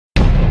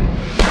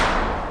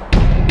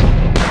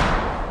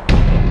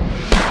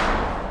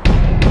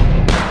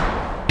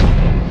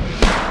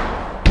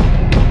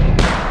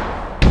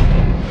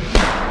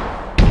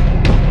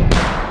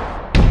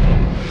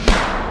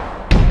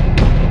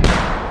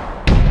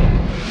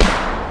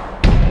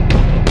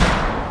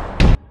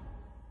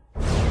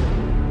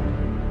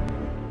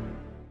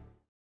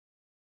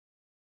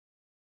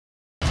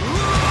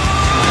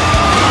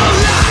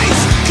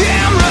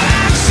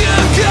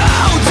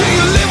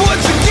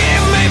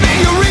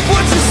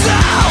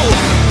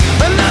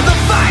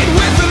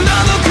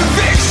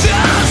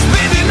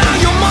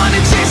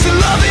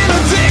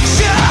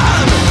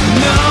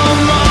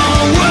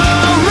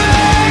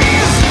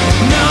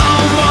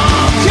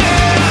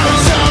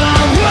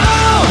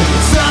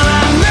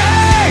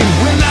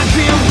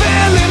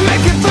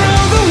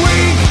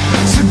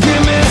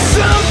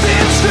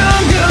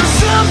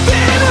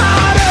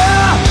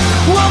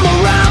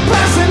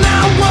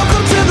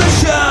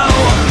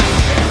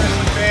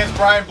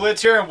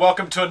Evans here, and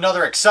welcome to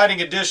another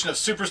exciting edition of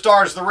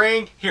Superstars the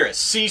Ring here at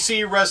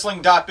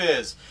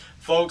ccwrestling.biz.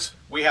 Folks,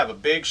 we have a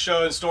big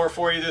show in store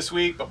for you this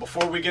week, but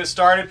before we get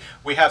started,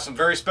 we have some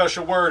very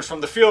special words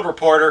from the field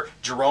reporter,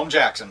 Jerome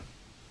Jackson.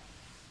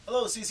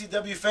 Hello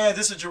CCW fans,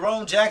 this is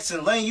Jerome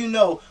Jackson letting you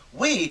know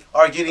we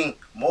are getting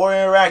more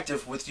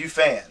interactive with you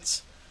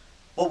fans.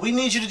 What we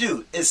need you to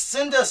do is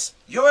send us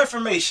your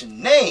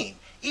information, name,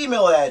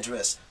 email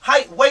address,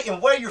 height, weight, and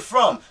where you're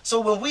from,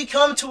 so when we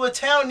come to a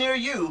town near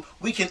you,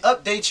 we can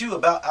update you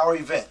about our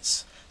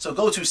events. So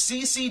go to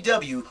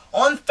CCW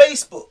on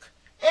Facebook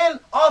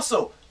and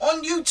also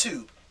on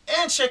YouTube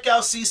and check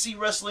out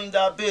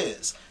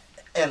ccwrestling.biz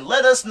and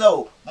let us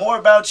know more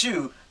about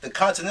you, the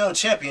Continental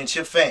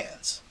Championship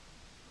fans.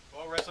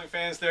 Well, wrestling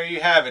fans, there you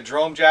have it.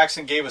 Jerome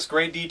Jackson gave us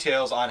great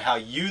details on how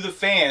you, the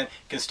fan,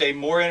 can stay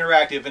more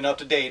interactive and up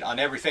to date on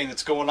everything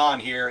that's going on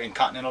here in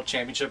Continental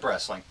Championship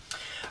Wrestling.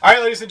 All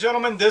right, ladies and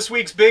gentlemen, this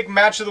week's big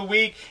match of the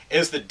week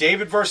is the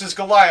David versus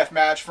Goliath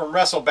match from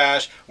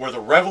WrestleBash, where the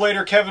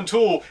Revelator Kevin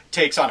Toole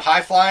takes on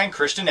high-flying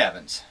Kristian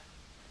Evans.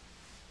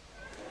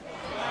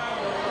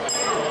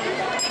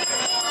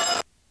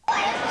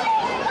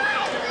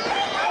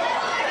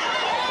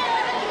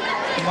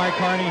 Mike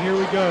Carney, here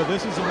we go.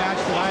 This is a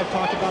match that I've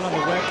talked about on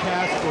the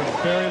webcast for a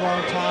very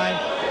long time,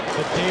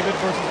 the David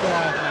versus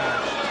Goliath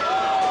match.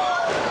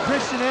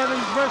 Kristian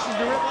Evans versus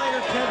the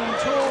Revelator Kevin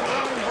Toole.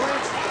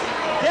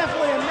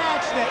 Definitely a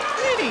match that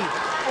any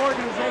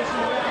organization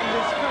around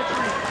this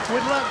country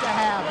would love to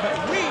have, but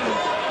we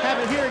have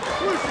it here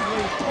exclusively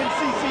in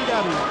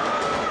CCW.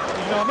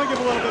 You know, I'm going to give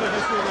a little bit of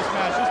history of this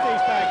match. This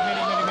dates back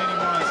many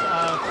months.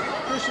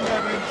 Kristian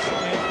Evans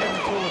and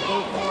Kevin Toole are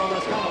both more or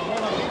less kind of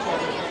one of each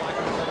other, for lack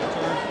of a better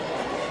term.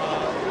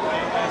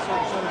 And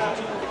certain shows.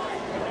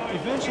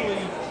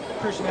 Eventually,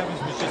 Kristian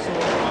Evans was just so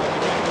overwhelmed,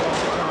 he didn't know what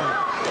to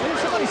turn. And then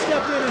somebody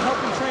stepped in and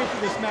helped him train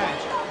for this match.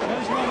 That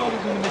is none other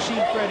than the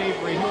Machine Fred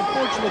Avery, who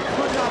unfortunately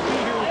could not be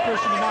here with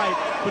Kristian tonight,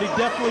 but he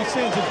definitely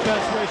sends his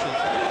best wishes.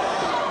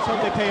 Let's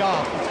hope they pay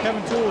off.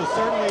 Kevin Toole is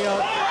certainly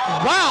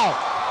wow!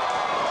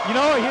 You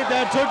know,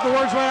 that took the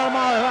words right out of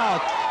my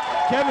mouth.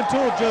 Kevin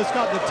Toole just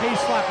got the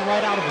taste slapped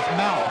right out of his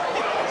mouth.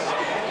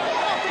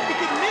 You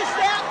could miss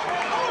that?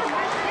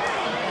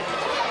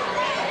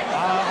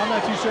 I'm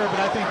not too sure,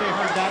 but I think they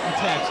heard that in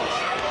Texas.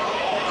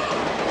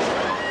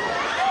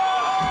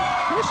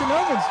 Kristian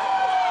Evans.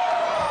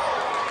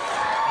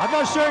 I'm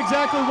not sure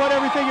exactly what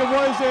everything it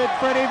was that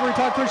Fred Avery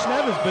taught Kristian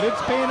Evans, but it's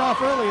paying off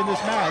early in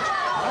this match.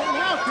 Right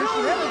now,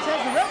 Kristian Evans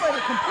has the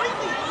Revelator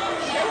completely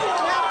shaking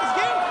out of his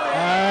game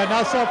plan.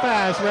 Not so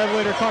fast.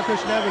 Revelator caught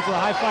Kristian Evans with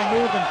a high-flying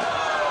move and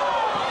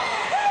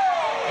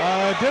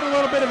did a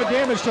little bit of a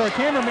damage to our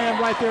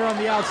cameraman right there on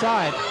the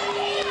outside.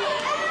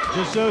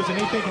 Just shows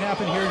anything can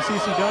happen here in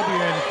CCW,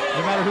 and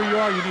no matter who you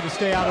are, you need to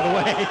stay out of the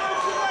way.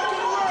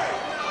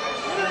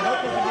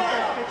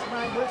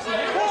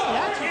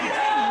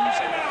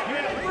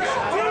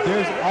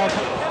 There's all.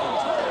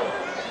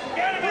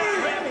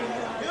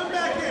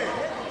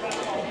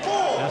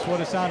 That's what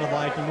it sounded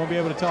like. You won't be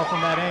able to tell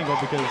from that angle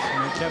because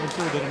Kevin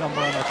Toole did a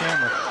number on our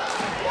camera.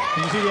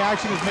 You see the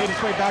action has made its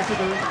way back to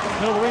the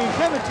middle of the ring.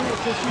 Kevin Toole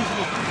is just using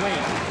his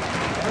weight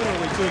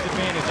literally to his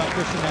advantage on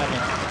Kristian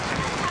Evans.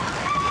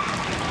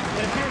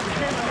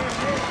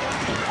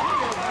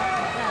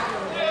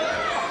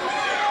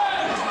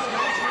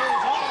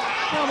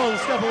 I'm going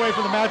to step away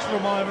from the match for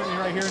a moment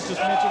right here and just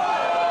mention.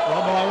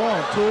 Well, no, I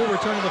won't. Toole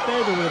returning the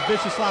favor with a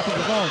vicious slap of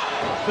his own.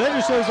 But that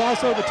just shows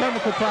also the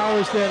technical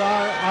prowess that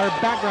our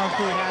background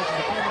crew has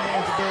and the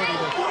cameraman's ability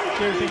to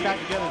get everything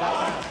back together that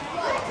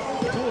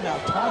fast. Toole now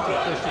taunted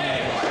Kristian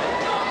Evans.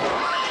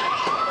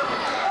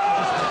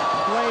 Just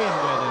playing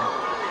with him.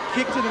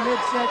 Kick to the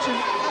midsection.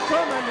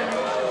 From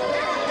underneath.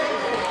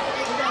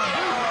 With that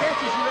boot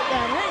catches you at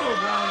that angle,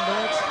 Brown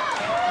Bucks.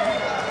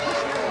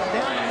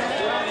 Down in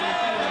that line.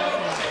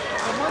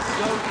 A month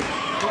ago,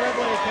 the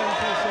Revelator Kevin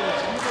Toole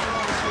says,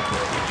 you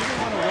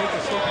didn't want to wake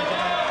a sleeping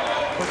giant,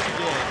 but you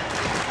did.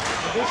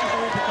 And this is the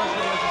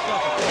repercussion of the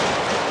stuff.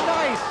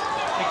 Nice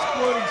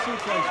exploding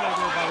suplex right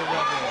there by the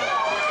Revelator.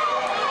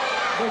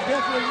 There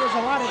definitely was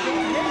a lot of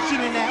definition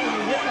in that when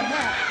you hit the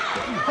mat.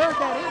 If you heard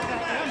that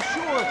impact, I'm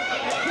sure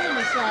at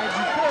camera side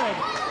you could.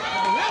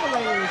 And the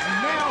Revelator is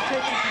now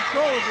taking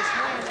control of this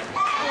match.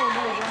 I don't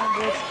know, Ron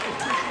Brooks, if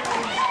Kristian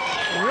Evans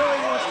really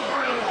wants to do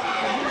it,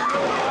 and he's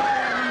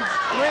really needs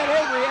Fred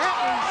Avery at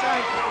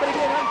ringside, but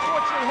again,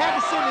 unfortunately, had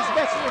to send his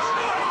best wishes.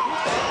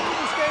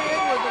 He's to stay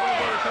in with the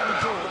Revelator Kevin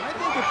Toole. I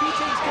think if he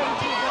takes Kevin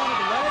Toole down to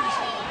the legs,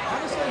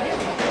 honestly, him.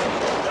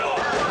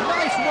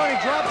 Nice running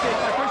drop kick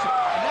by Kristian.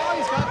 And now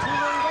he's got Toole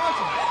where he wants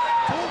him.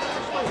 Toole's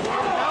actually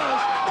where he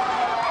goes.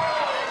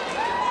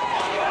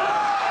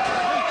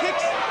 He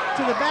kicks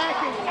to the back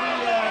of the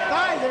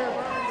thigh there,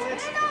 Brian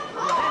Blitz.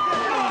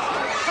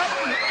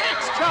 Cutting the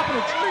axe, chopping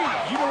a tree.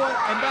 You know what?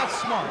 And that's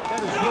smart. That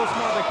is real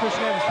smart by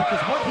Kristian Evans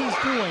because what he's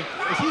doing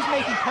is he's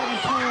making Kevin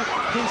Toole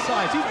his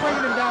size. He's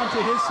bringing him down to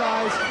his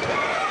size.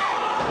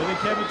 But then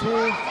Kevin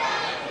Toole,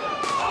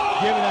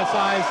 given that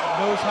size,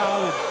 knows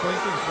how to bring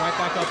things right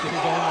back up to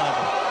his own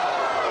level.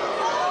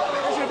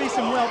 There's going to be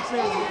some whelps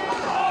there.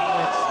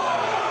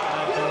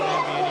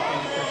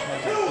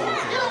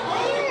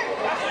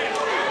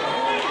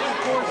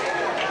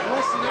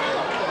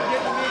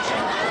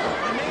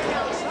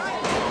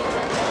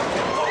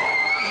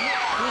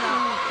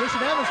 Kristian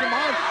Evans from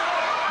behind.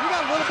 We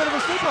got a little bit of a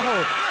super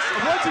hold.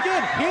 And once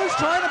again, he's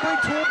trying to bring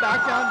Toole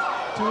back down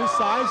to his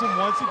size, and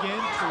once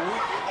again,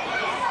 Toole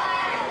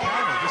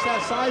just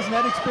that size and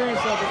that experience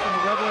level from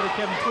the Revelator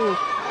Kevin Toole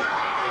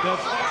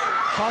that's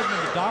causing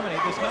him to dominate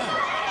this match.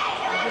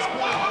 At this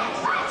point,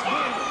 it's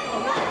been a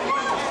lot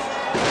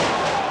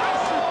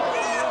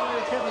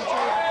of Kevin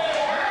Toole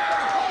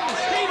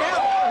stayed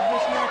out of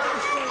this match,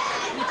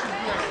 which is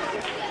great.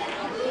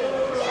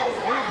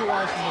 Very good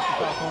wise from Mr.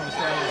 Falcone to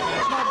stay out of this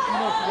match.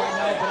 Not for right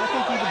now, but I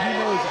think even he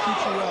knows the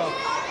future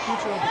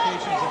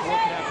implications of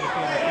what can happen if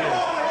he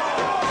interferes.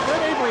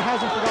 Fred Avery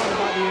hasn't forgotten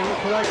about the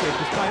collective,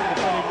 despite what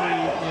Fred Avery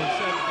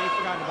said that they've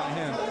forgotten about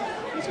him.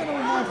 He's going to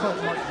remind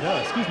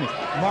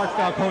Mark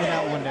Falcone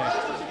that one day.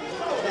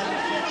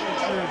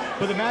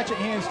 But the match at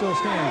hand still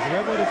stands. The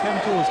Revelator Kevin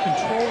Toole is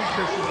controlling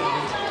Kristian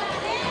Evans,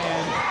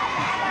 and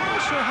I'm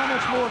not sure how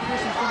much more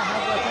Kristian's going to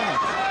have left in him.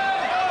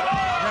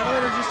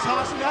 Revelator just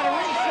tossing out a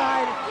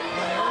ringside.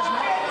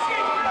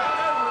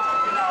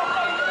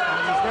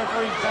 And his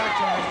referee's back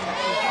to him.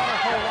 There's not a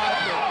whole lot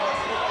of it.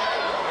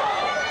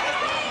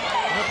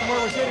 From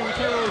where we're sitting, we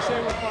can't really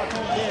say what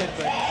Falcone did,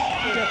 but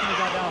he definitely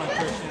got down on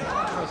Kristian. I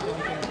don't trust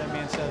anything that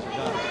man says or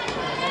does.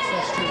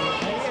 That's true.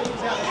 Maybe he's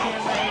out of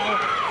camera angle,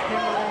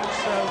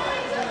 so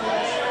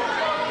nonetheless,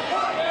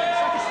 it's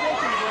like a snake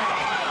in the ground.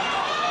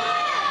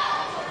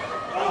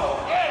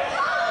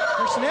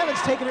 Kristian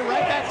Evans taking it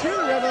right back to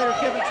the Revelator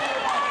Kevin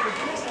Toole.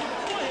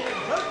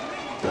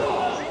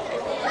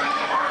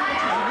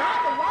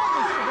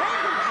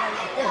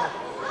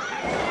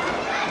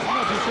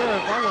 Sure,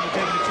 if I would have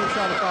taken a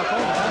two-shot of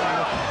Falcone.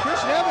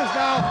 Kristian Evans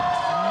now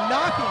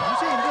knocking. You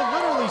see him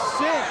literally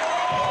sent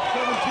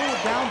Kevin Toole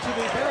down to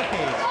the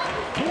barricades.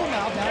 Toole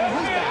now down on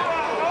his back.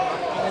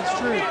 That's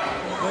true.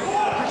 But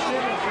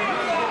Kristian Evans.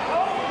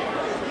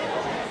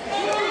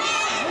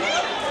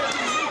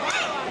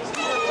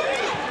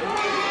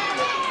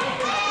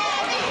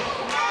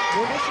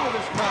 Well, listen to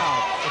this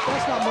crowd. If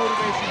that's not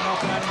motivation enough,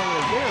 then I know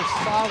that they're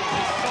solid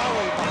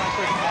behind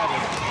Kristian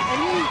Evans. And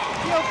he,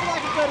 for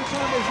lack of a better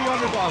term, is the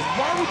underdog.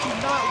 Why would you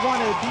not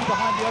want to be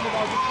behind the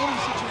underdog in any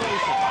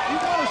situation? You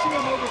want to see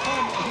him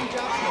overcome a huge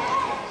obstacle.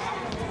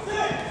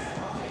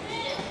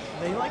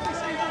 They like to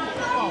say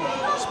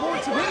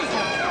sports of any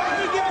kind.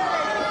 Any given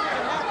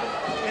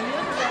day, and the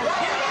underdog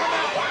can't come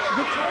out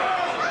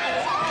victorious.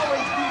 It's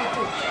always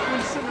beautiful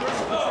when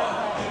Cinderella puts that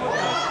back.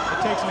 It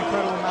takes an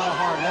incredible amount of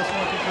heart. That's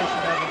one thing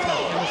Kristian Evans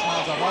has. And this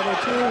smiles up.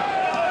 Although, too,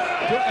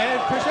 and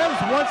Kristian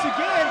Evans once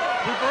again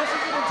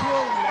reverses it into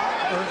a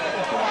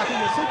locking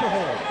the super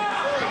hold.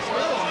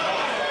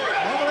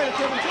 Revelator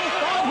Kevin Toole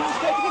thought he was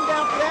taking him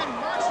down for that, and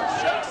Marks and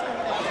shucks him.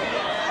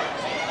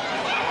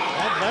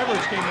 That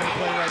leverage came into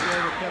play right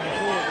there with Kevin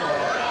Toole.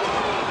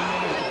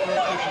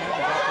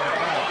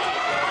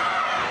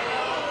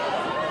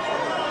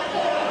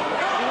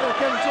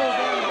 Kevin Toole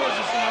down the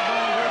business in my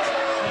ball hits.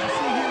 And you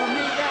see him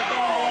remove that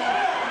ball.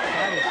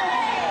 That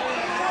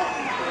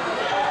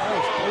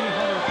was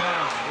 300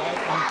 pounds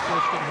right on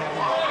Kristian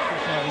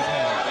Evans'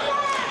 head.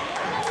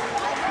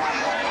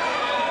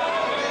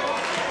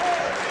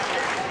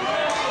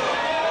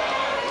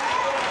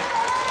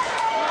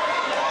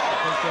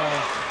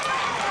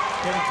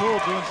 Kevin Toole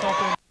doing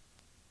something.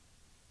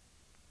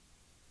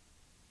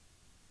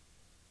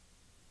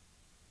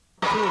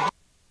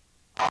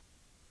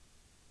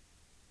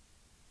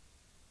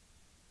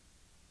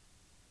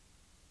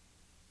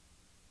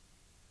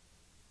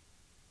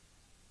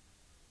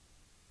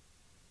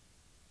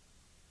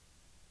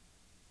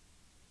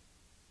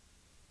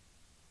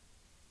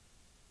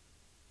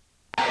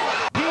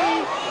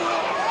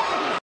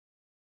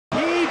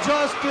 He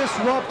just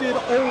disrupted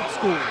old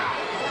school.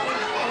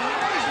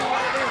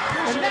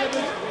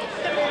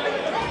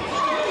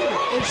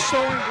 Is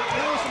showing the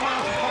endless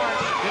amounts of heart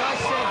that I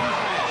said he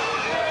had.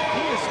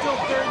 He is still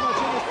very much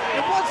in this.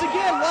 And once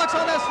again, locks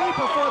on that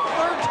sleeper for a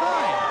third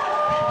time.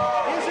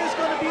 Is this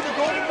going to be the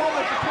golden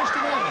moment for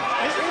Kristian Evans?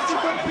 Is he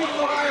going to beat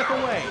Goliath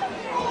away?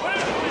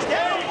 He's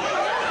down.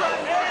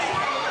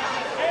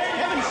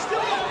 Evans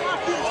still not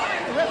locked in.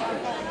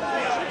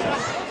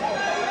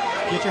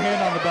 Get your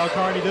hand on the bell,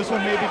 Carney. This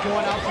one may be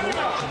going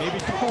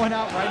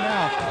out right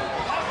now.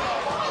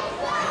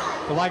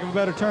 For lack of a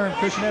better term,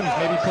 Kristian Evans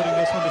may be putting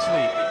this one to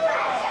sleep.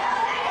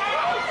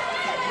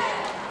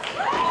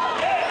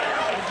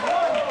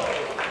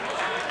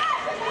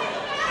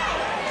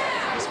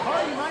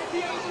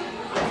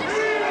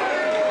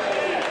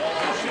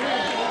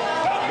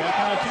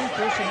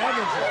 Kristian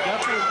Evans is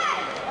definitely,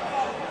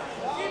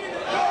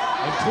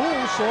 and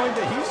Toole showing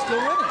that he's still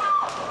in it.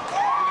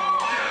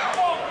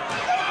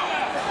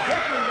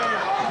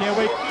 Can't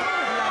wait.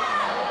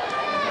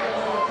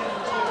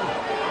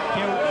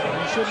 You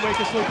shouldn't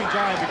wake a sleeping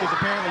giant because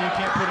apparently you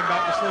can't put him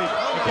back to sleep.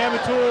 And Kevin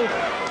Toole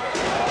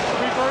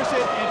reverse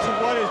it into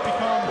what has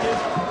become his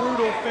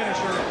brutal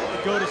finisher,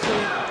 go to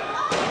sleep.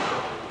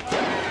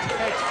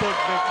 big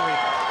victory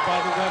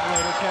by the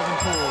Revelator, Kevin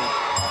Toole.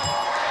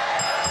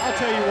 I'll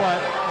tell you what,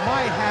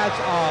 my hat's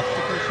off to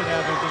Kristian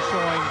Evans in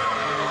showing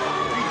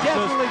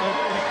definitely an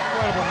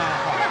incredible amount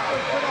of heart.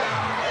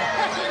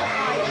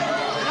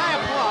 And I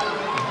applaud.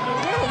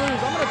 Win or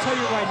lose, I'm going to tell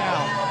you right now,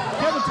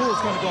 Kevin Toole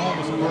is going to go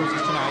home with some verses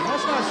tonight.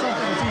 That's not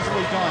something that's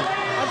easily done.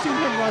 I've seen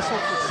him wrestle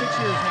for 6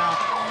 years now.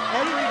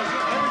 Every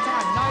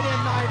time, night in,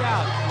 night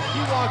out,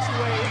 he walks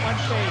away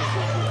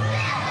unfazed.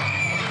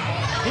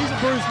 He's a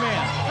bruised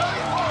man.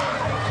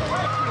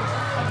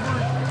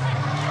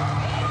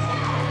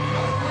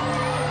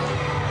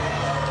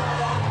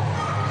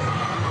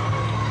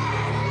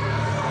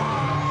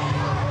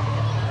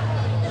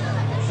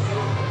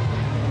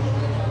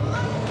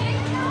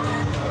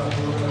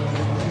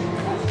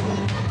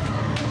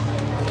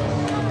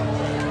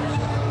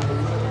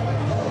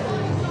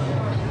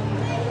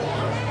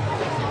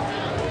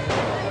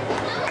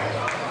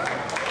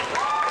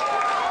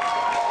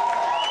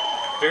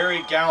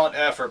 Very gallant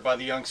effort by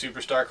the young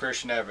superstar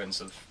Kristian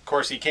Evans. Of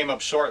course, he came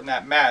up short in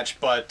that match,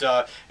 but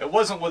it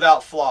wasn't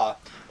without flaw.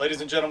 Ladies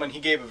and gentlemen, he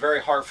gave a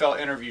very heartfelt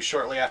interview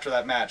shortly after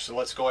that match, so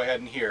let's go ahead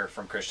and hear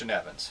from Kristian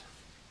Evans.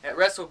 At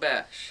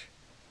WrestleBash,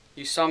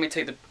 you saw me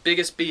take the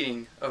biggest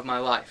beating of my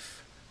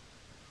life.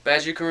 But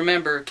as you can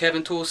remember,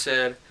 Kevin Toole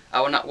said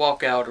I would not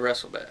walk out of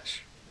WrestleBash.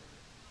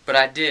 But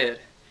I did,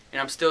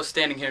 and I'm still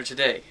standing here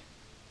today.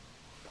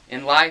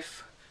 In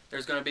life,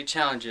 there's going to be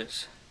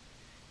challenges.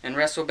 And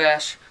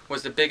WrestleBash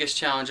was the biggest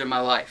challenge of my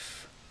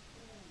life.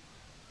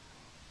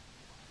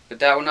 But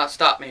that will not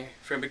stop me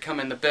from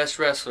becoming the best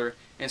wrestler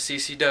in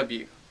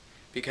CCW.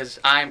 Because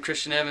I am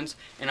Kristian Evans,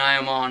 and I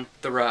am on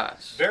the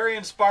rise. Very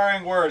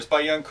inspiring words by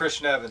young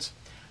Kristian Evans.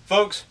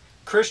 Folks,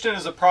 Kristian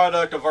is a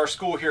product of our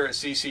school here at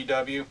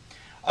CCW.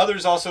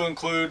 Others also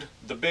include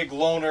the big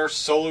loner,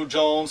 Solo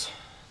Jones,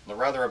 the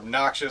rather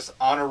obnoxious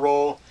Honor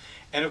Roll,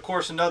 and of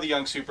course another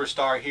young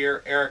superstar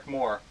here, Eric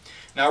Moore.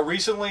 Now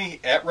recently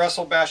at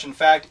WrestleBash, in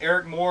fact,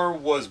 Eric Moore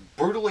was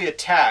brutally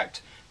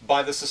attacked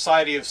by the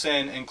Society of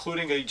Sin,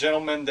 including a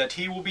gentleman that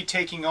he will be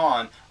taking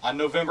on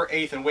November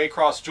 8th in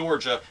Waycross,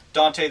 Georgia,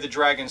 Dante the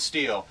Dragon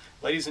Steele.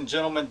 Ladies and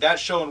gentlemen, that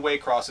show in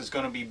Waycross is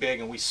going to be big,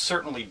 and we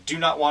certainly do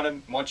not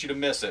want you to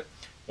miss it.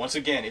 Once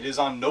again, it is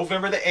on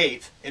November the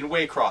 8th in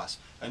Waycross.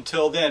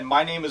 Until then,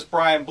 my name is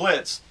Brian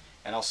Blitz,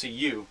 and I'll see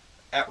you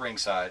at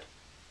ringside.